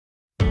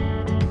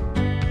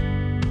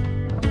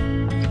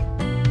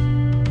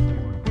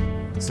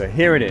So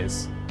here it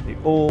is, the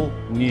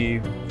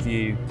all-new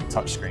View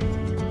touchscreen.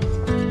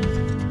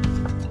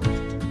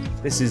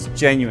 This is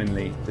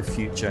genuinely the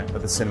future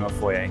of the cinema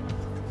foyer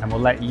and will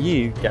let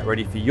you get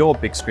ready for your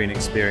big screen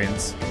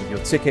experience with your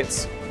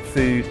tickets,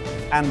 food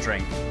and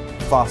drink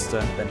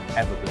faster than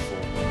ever before.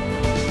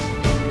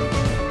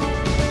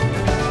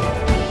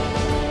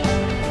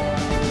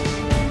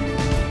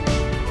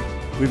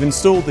 We've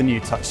installed the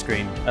new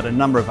touchscreen at a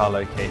number of our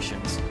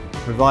locations,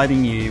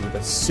 providing you with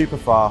a super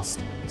fast,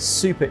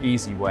 super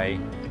easy way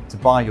to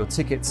buy your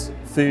tickets,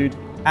 food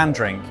and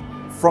drink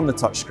from the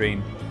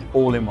touchscreen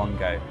all in one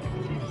go.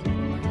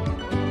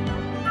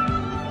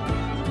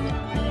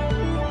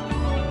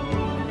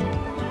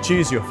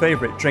 Choose your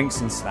favourite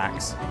drinks and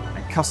snacks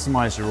and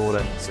customise your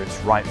order so it's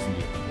right for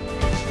you.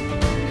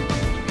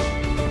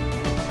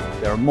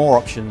 There are more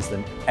options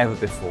than ever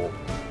before.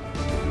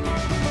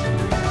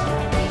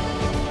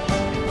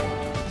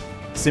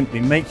 Simply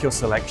make your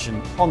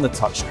selection on the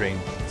touchscreen.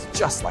 It's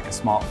just like a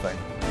smartphone.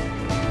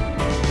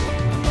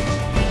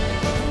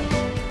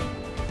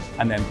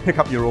 And then pick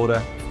up your order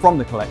from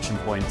the collection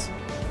point,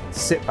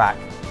 sit back,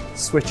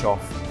 switch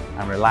off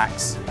and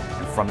relax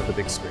in front of the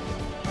big screen.